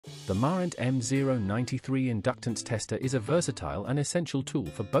The MaAnt M093 Inductance Tester is a versatile and essential tool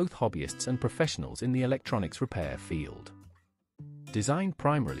for both hobbyists and professionals in the electronics repair field. Designed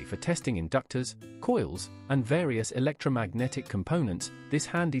primarily for testing inductors, coils, and various electromagnetic components, this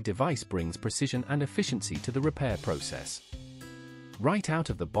handy device brings precision and efficiency to the repair process. Right out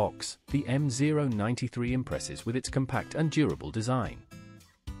of the box, the M093 impresses with its compact and durable design.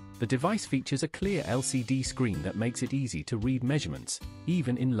 The device features a clear LCD screen that makes it easy to read measurements,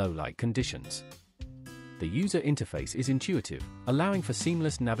 even in low-light conditions. The user interface is intuitive, allowing for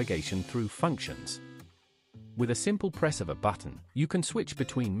seamless navigation through functions. With a simple press of a button, you can switch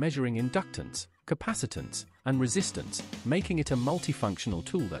between measuring inductance, capacitance, and resistance, making it a multifunctional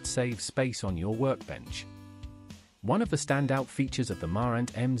tool that saves space on your workbench. One of the standout features of the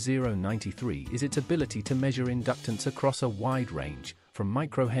MaAnt M093 is its ability to measure inductance across a wide range, from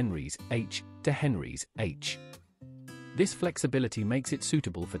microhenries H to henries H. This flexibility makes it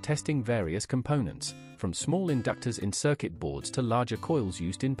suitable for testing various components, from small inductors in circuit boards to larger coils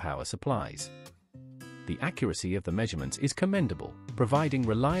used in power supplies. The accuracy of the measurements is commendable, providing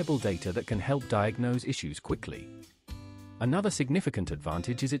reliable data that can help diagnose issues quickly. Another significant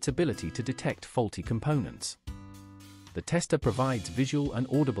advantage is its ability to detect faulty components. The tester provides visual and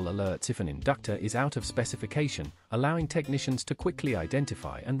audible alerts if an inductor is out of specification, allowing technicians to quickly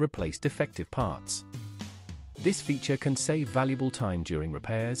identify and replace defective parts. This feature can save valuable time during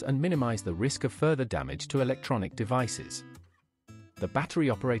repairs and minimize the risk of further damage to electronic devices. The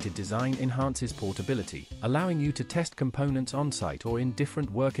battery-operated design enhances portability, allowing you to test components on-site or in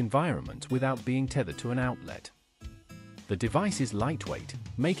different work environments without being tethered to an outlet. The device is lightweight,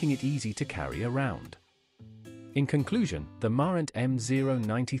 making it easy to carry around. In conclusion, the MaAnt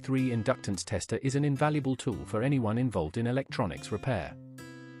M093 Inductance Tester is an invaluable tool for anyone involved in electronics repair.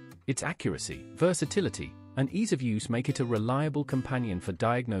 Its accuracy, versatility, and ease of use make it a reliable companion for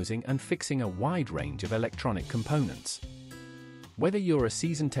diagnosing and fixing a wide range of electronic components. Whether you're a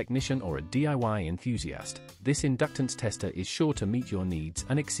seasoned technician or a DIY enthusiast, this inductance tester is sure to meet your needs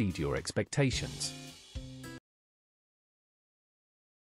and exceed your expectations.